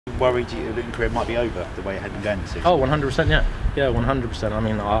Worried your Luton career might be over the way it had been going this season? Oh, 100%, yeah. Yeah, 100%. I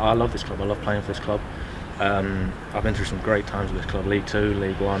mean, I love this club. I love playing for this club. I've been through some great times with this club, League Two,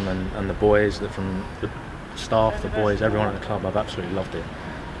 League One, and the boys, from the staff, the boys, everyone at the club, I've absolutely loved it.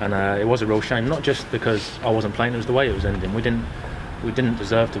 And it was a real shame, not just because I wasn't playing, it was the way it was ending. We didn't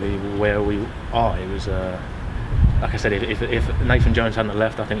deserve to be where we are. It was, like I said, if Nathan Jones hadn't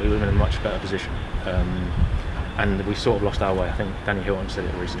left, I think we would have been in a much better position. And we sort of lost our way. I think Danny Hilton said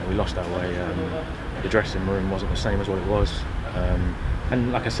it recently. We lost our way. The dressing room wasn't the same as what it was.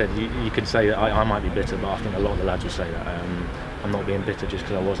 And like I said, you could say that I might be bitter, but I think a lot of the lads would say that. I'm not being bitter just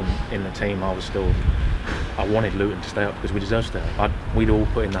because I wasn't in the team. I wanted Luton to stay up because we deserve to stay up. We'd all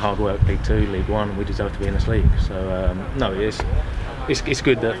put in the hard work, League Two, League One. We deserve to be in this league. So no, it's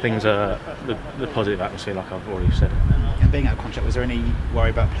good that things are the positive atmosphere, like I've already said. And being out of contract, was there any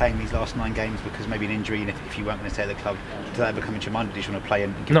worry about playing these last 9 games because maybe an injury, and if you weren't going to stay at the club, did that ever come into your mind? Did you just want to play?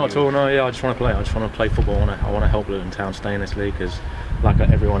 Not at all. No, yeah, I just want to play. I just want to play football. I want to help Luton Town stay in this league because, like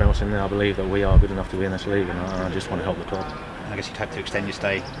everyone else in there, I believe that we are good enough to be in this league, and I just want to help the club. I guess you'd hope to extend your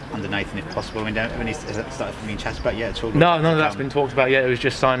stay under Nathan if possible. I mean, has that started being chatted about yet at all? No, none of that's been talked about yet. It was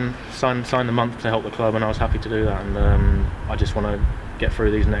just sign the month to help the club, and I was happy to do that. And I just want to get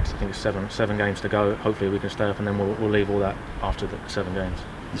through these next, I think it's seven games to go. Hopefully we can stay up, and then we'll leave all that after the 7 games.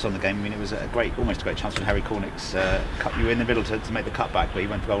 It's on the game. I mean, it was almost a great chance when Harry Cornick's cut. You were in the middle to make the cut back, but he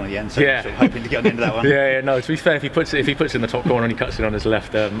went for goal in the end. So yeah, sort of hoping to get on the end of that one. Yeah. No, to be fair, if he puts it in the top corner and he cuts it on his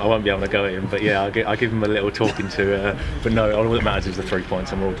left, I won't be able to go at him. But yeah, I'll give him a little talking to. But no, all that matters is the 3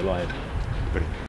 points, and we're all delighted. Brilliant.